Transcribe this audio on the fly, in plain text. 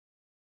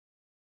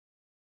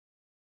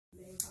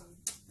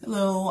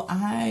Hello,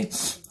 I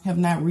have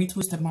not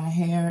retwisted my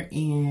hair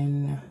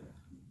in,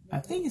 I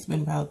think it's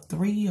been about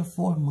 3 or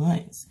 4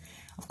 months.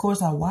 Of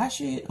course, I wash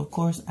it. Of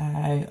course,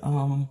 I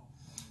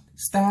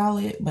style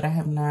it, but I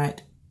have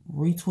not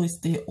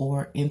retwisted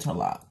or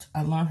interlocked.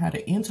 I learned how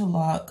to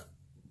interlock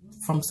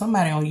from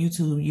somebody on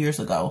YouTube years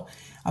ago.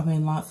 I've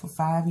been locked for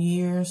 5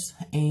 years,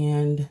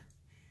 and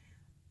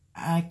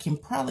I can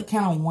probably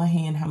count on one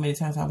hand how many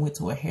times I went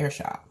to a hair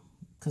shop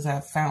because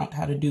I found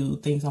how to do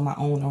things on my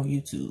own on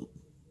YouTube.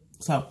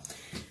 So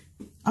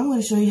I'm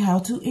going to show you how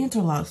to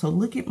interlock. So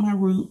look at my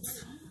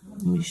roots.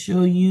 Let me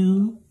show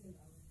you.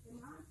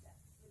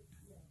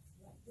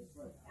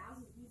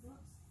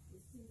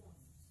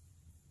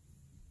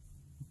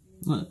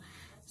 Look.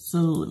 So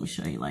let me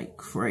show you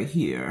like right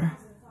here.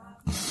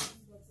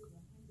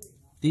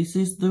 This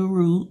is the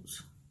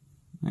roots,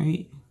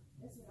 right?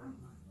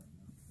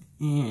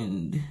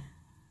 And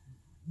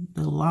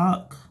the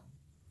lock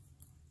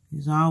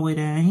is all the way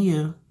down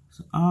here.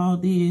 So all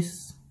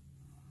this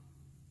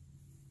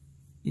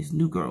is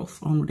new growth.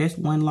 That's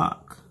one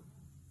lock.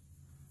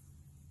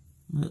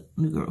 Look,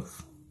 new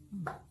growth.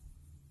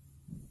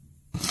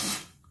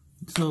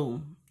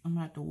 So I'm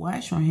gonna have to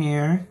wash my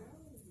hair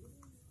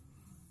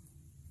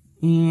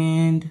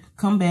and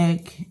come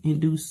back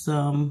and do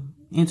some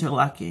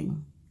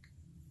interlocking.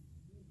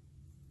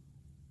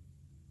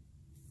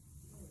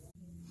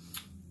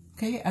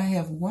 Okay, I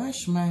have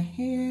washed my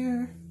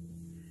hair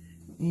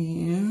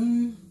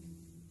and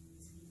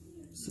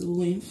it's the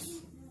length.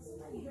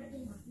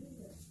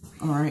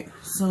 Alright,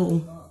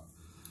 so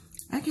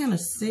I kind of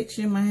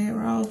section my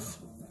hair off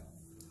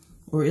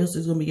or else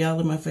it's going to be all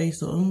in my face.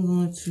 So I'm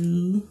going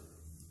to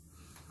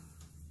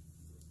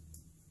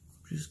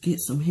just get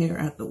some hair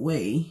out the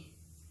way.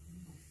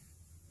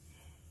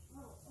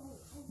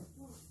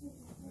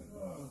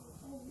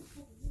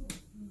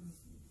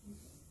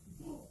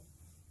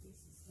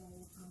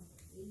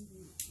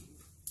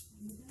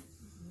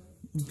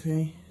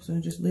 Okay, so I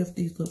just left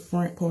these little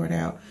front part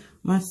out.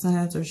 My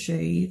sides are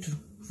shaved.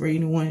 For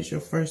anyone it's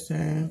your first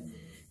time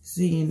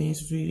seeing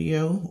this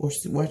video or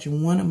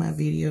watching one of my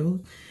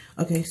videos.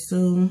 Okay,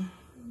 so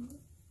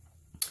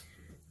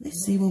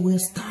let's see where we'll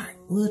start.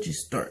 We'll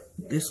just start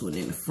this one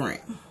in the front.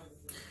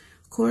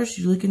 Of course,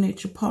 you're looking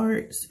at your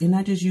parts, and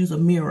I just use a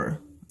mirror.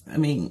 I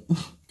mean,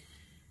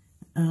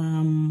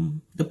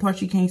 the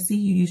parts you can't see,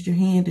 you use your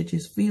hand to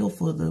just feel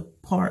for the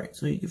part.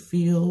 So you can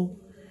feel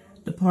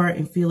the part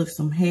and feel if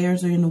some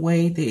hairs are in the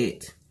way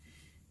that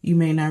you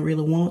may not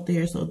really want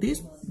there. So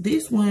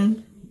this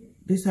one,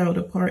 this how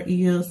the part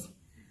is.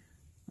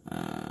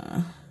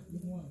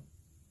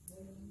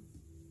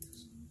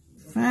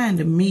 Fine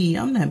to me.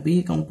 I'm not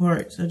big on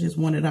parts. I just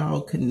want it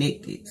all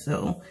connected.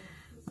 So,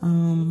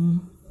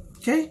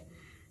 okay.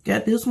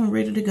 Got this one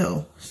ready to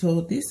go.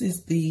 So this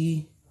is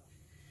the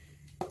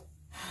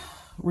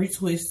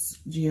retwist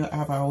gel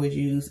I've always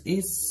used.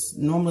 It's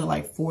normally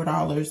like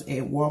 $4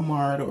 at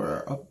Walmart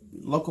or a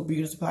local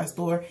beauty supply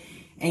store.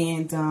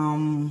 And,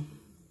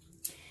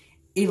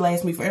 it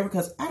lasts me forever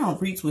because I don't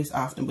retwist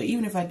often. But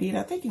even if I did,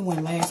 I think it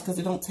wouldn't last because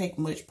it don't take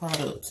much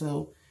product.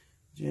 So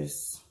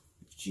just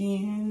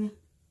some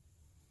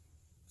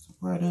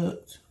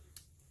product.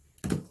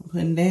 I'm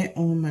putting that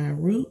on my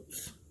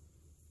roots.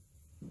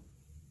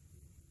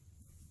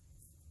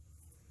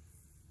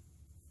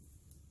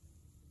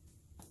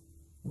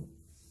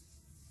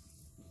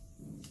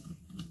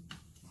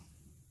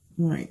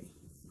 All right.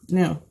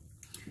 Now,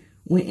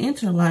 when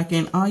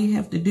interlocking, all you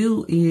have to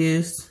do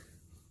is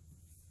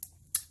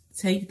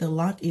take the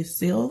lock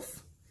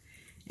itself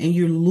and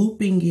you're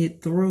looping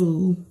it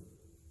through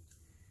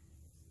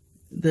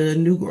the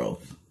new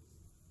growth,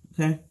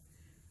 okay?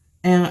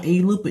 And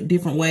you loop it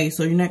different ways,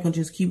 so you're not going to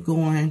just keep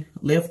going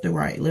left to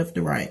right, left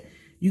to right.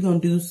 You're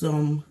going to do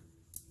some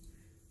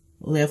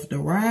left to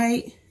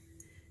right,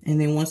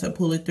 and then once I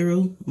pull it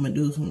through, I'm going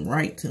to do some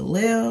right to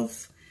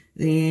left.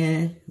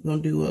 Then I'm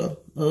going to do a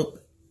up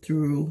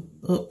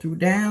through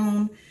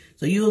down.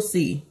 So you'll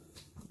see.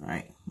 All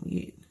right,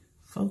 get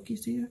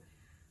focus here.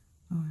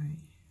 All right,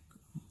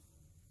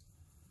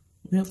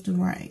 left to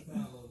right.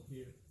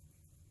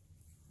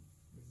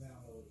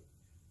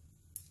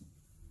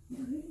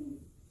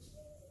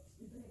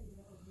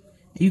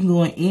 You can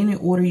go in any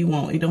order you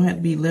want. It don't have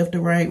to be left to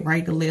right,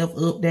 right to left,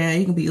 up, down.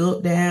 You can be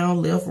up,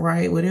 down, left,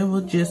 right,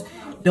 whatever. Just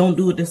don't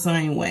do it the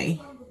same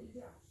way.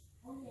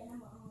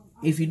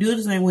 If you do it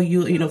the same way,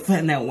 you'll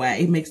find out why.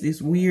 It makes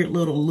this weird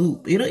little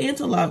loop. It'll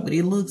interlock, but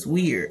it looks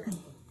weird.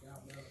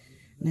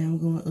 Now I'm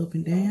going up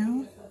and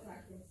down.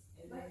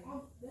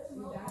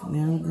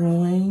 Now I'm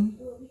going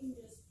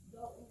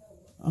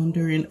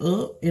under and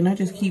up, and I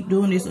just keep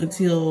doing this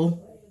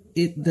until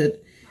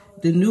the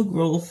new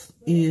growth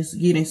is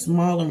getting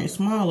smaller and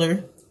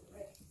smaller.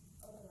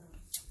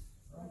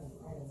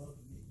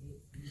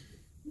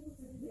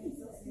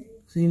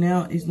 See,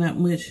 now it's not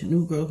much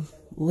new growth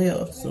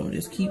left, so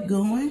just keep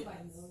going.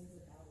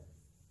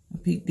 I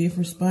pick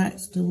different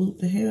spots to loop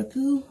the hair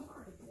to.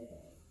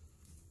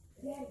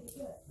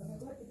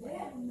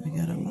 I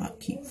got a lot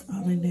keep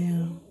falling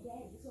down.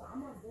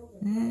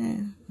 Yeah,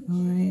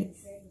 all right.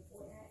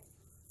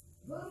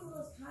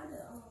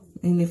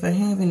 And if I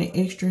have any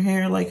extra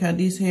hair, like how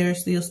this hair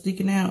is still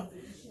sticking out,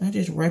 I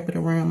just wrap it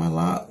around my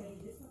lock.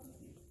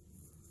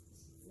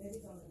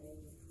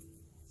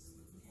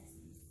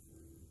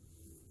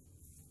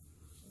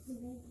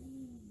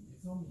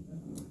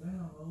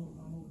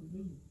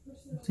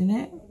 See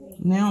that?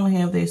 Now I only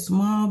have that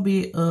small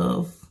bit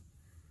of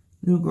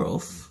new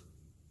growth.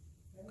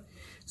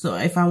 So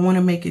if I want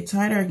to make it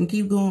tighter, I can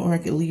keep going, or I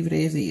can leave it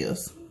as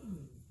is.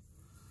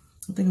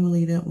 I think I'm gonna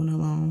leave that one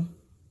alone.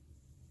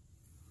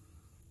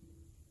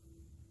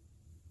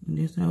 And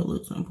that's how it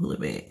looks when I pull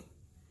it back.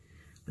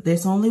 But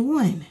that's only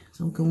one.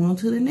 So go on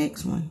to the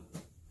next one.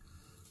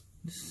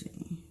 Let's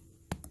see.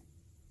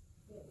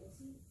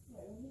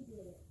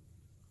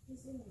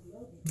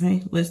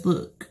 Okay, let's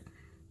look.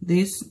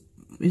 This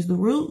is the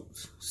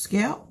roots,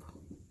 scalp.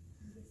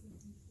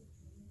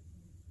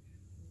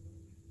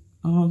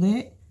 All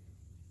that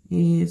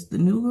is the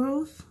new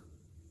growth.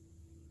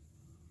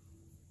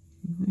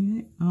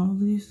 All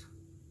this.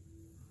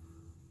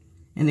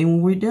 And then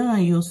when we're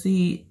done, you'll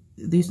see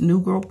this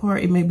new growth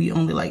part. It may be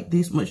only like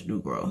this much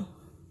new growth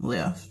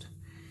left.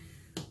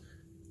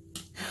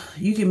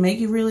 You can make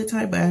it really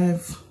tight, but I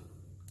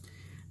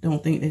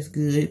don't think that's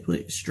good.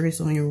 Put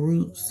stress on your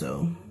roots,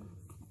 so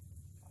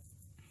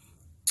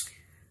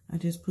I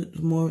just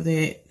put more of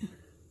that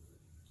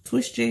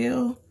twist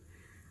gel.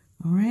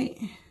 All right,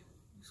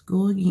 let's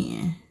go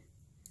again.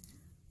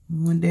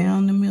 Going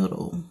down the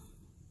middle.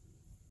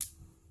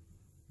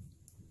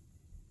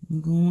 I'm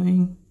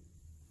going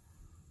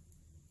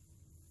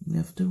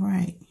left to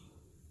right.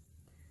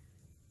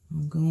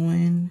 I'm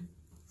going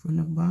from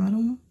the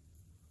bottom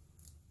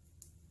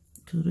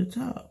to the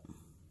top.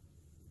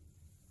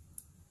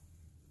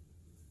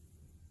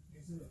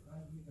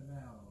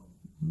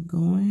 I'm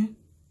going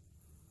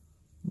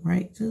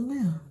right to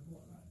left.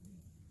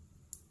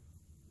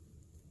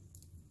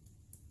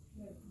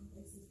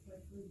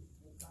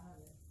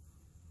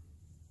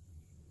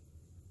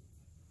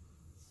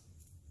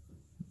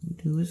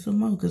 Do it some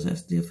more because I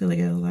still feel like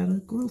I got a lot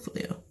of growth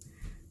there.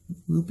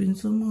 Looping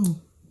some more.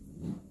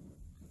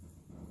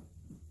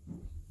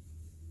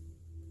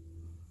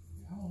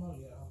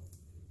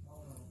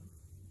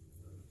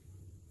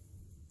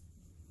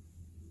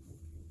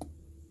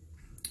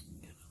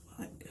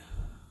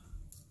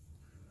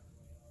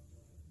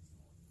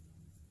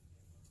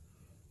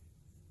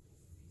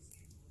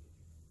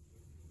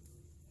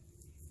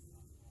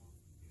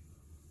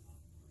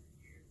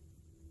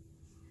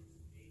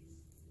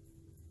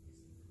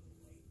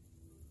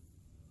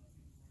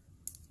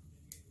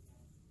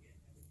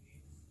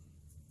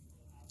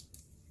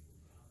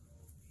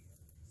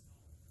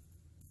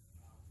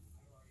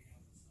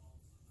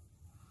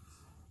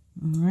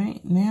 All right,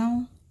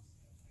 now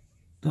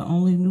the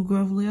only new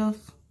growth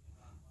left,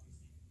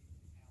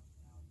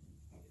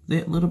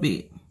 that little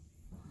bit.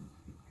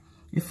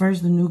 At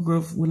first, the new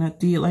growth, when I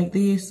did like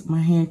this, my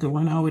hand could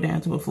run all the way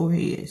down to my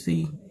forehead.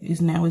 See,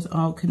 now it's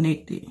all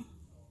connected.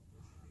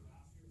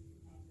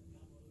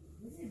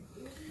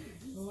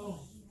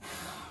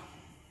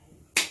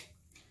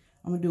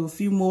 I'm gonna do a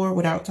few more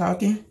without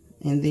talking,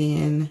 and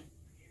then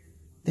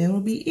that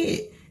will be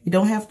it. You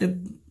don't have to.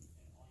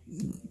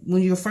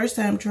 When you're first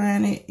time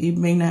trying it, it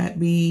may not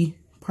be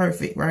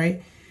perfect,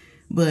 right?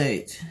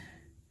 But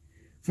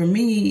for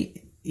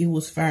me, it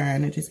was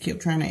fine. I just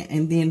kept trying it.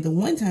 And then the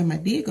one time I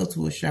did go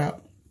to a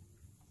shop,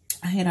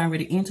 I had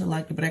already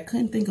interlocked it, but I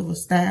couldn't think of a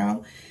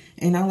style.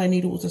 And all I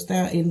needed was a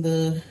style. And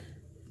the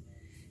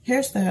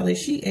hairstylist,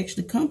 she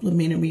actually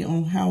complimented me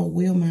on how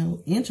well my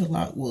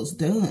interlock was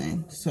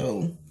done.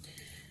 So,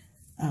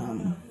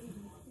 all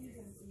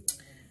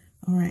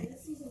right.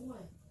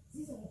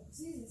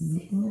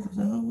 The growth is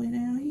all the way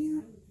down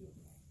here.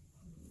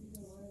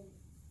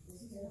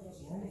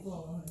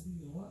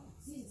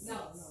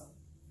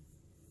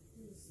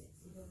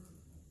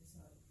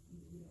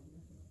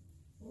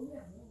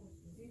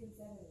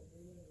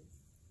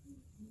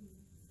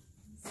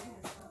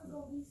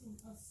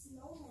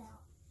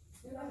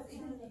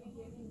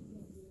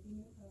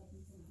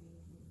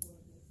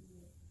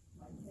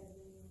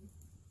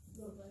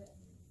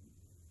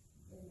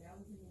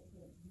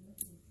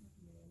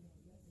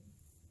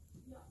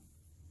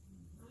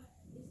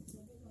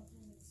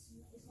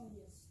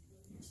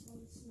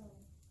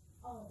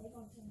 Oh, they're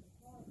going to turn the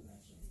water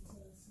pressure into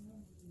a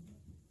snow.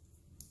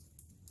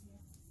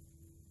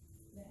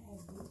 That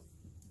has roof.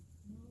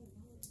 No,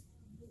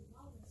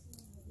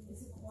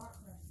 it's a quark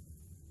pressure.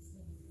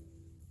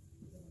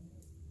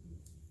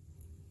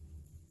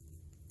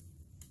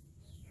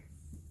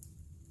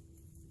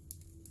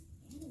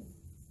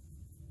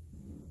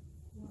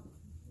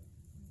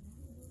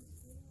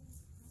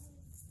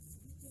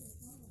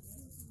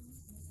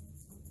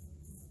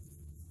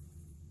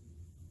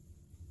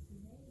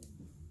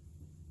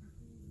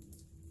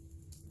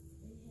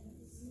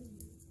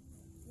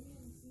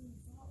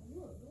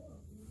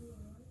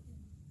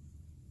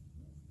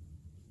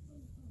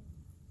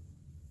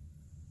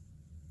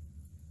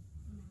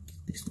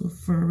 This little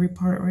furry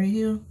part right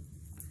here,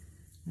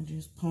 I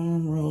just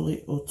palm roll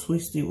it or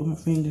twist it with my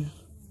finger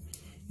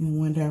in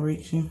one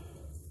direction.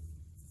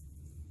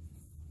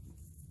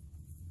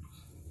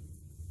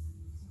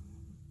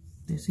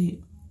 That's it.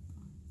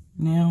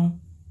 Now,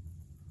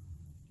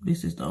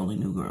 this is the only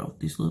new girl.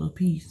 This little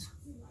piece.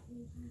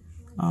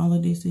 All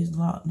of this is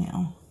locked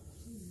now.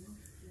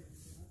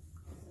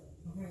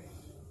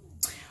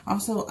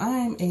 Also,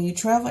 I'm a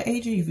travel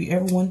agent. If you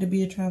ever wanted to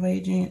be a travel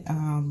agent,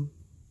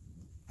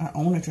 I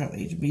own a travel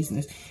agent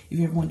business. If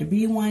you ever want to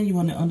be one, you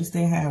want to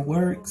understand how it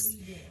works.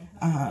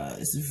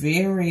 It's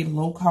very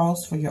low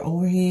cost for your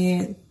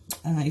overhead.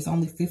 It's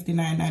only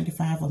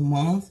 $59.95 a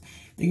month.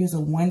 There's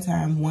a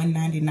one-time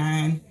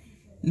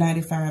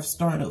 $199.95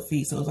 startup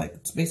fee. So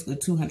it's basically a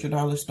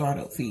 $200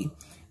 startup fee.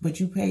 But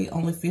you pay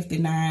only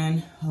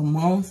 $59 a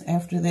month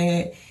after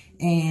that.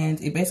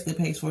 And it basically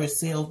pays for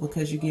itself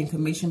because you're getting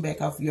commission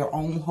back off your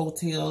own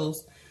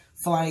hotels,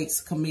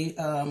 flights,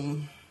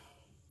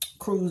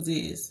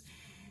 cruises,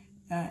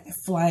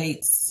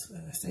 flights,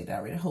 say that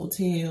already,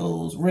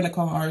 hotels,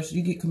 rental-cars.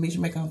 You get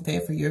commission back off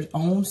that for your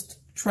own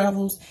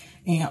travels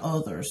and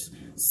others.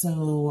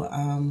 So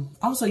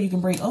also you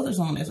can bring others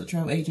on as a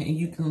travel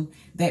agent, and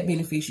that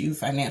benefits you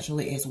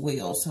financially as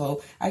well.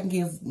 So I can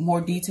give more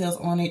details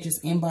on it.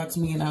 Just inbox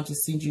me and I'll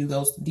just send you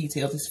those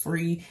details. It's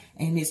free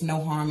and it's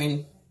no harm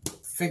in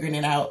figuring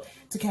it out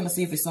to kind of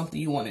see if it's something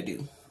you want to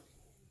do.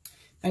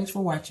 Thanks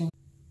for watching.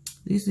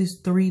 This is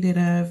 3 that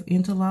I've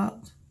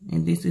interlocked,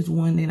 and this is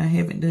 1 that I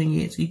haven't done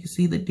yet. So you can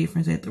see the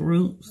difference at the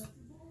roots.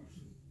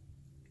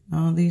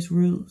 All these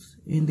roots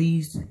and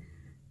these,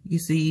 you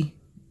see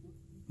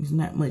there's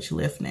not much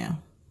left now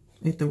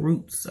at the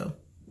roots. So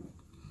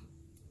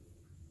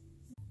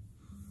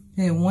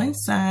okay, one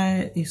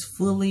side is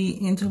fully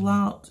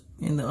interlocked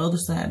and the other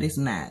side is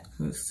not.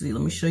 Let's see,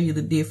 let me show you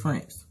the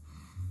difference.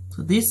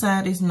 So this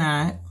side is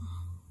not.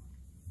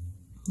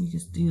 You can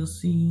still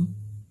see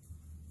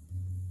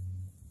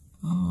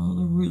all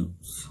the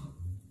roots.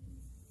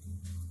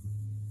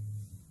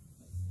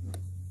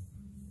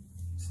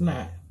 It's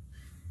not.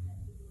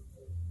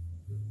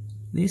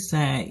 This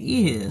side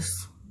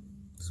is.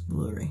 It's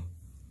blurry.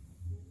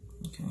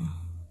 Okay.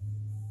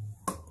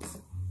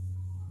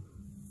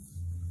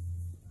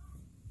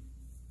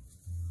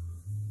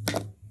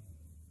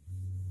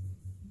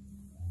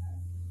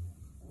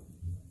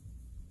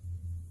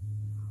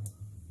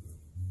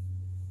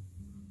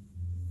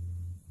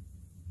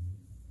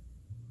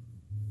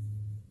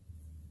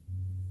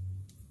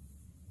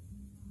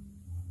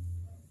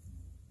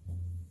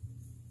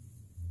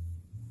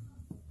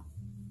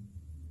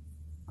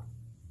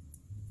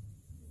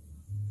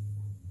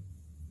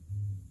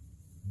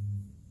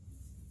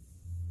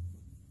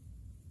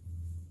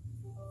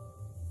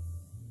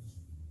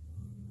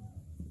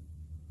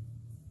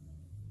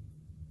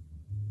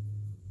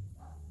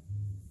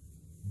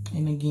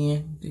 And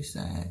again, this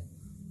side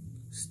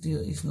still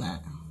is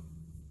not.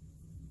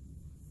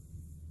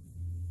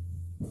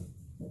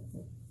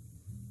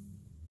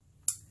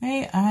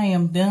 Hey, I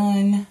am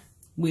done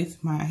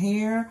with my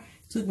hair.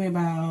 It took me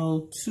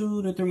about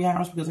 2 to 3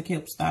 hours because I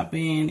kept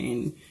stopping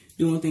and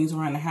doing things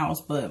around the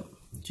house. But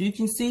as you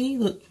can see,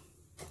 look,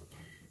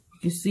 you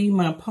can see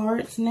my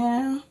parts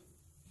now.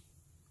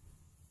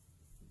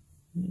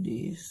 Look at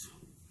this.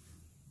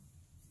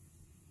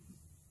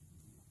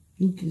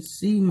 You can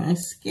see my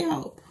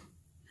scalp.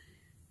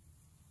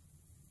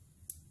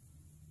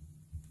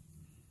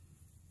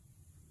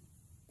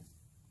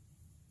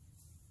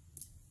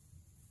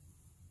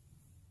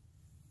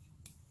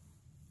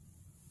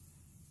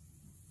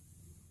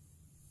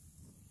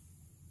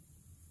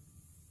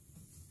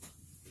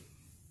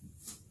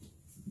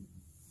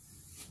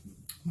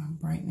 My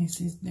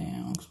brightness is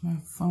down because my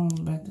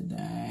phone's about to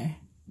die.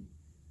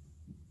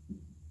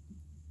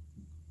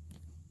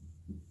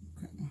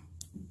 Okay.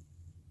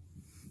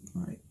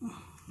 All right.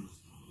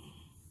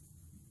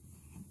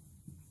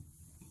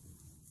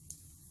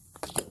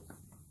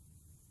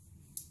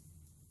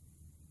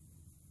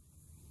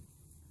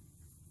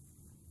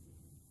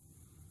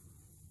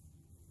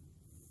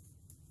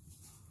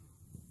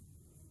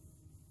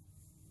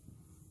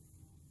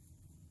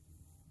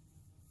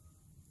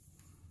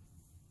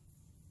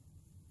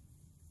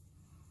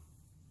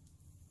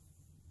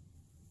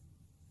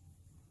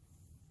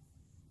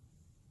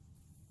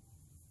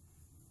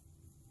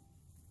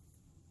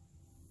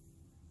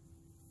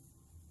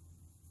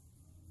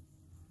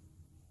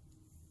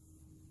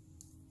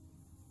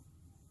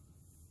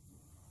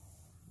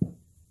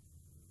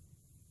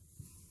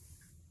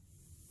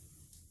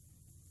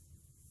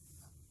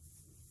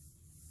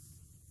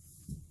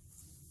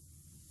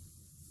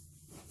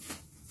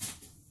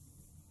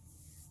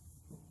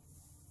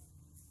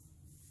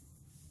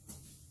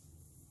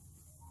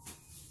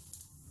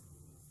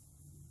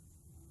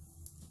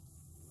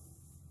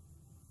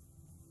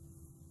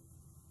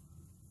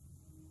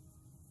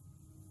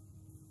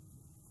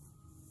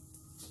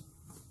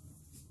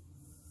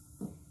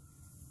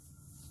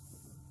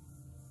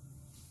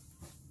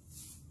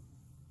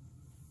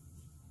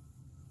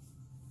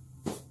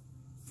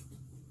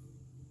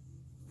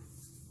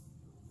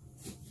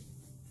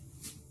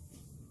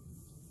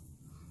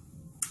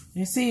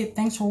 That's it.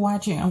 Thanks for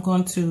watching. I'm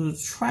going to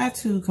try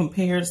to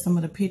compare some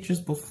of the pictures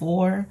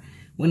before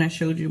when I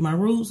showed you my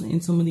roots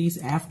and some of these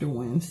after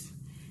ones.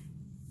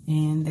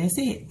 And that's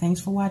it.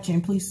 Thanks for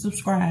watching. Please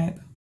subscribe.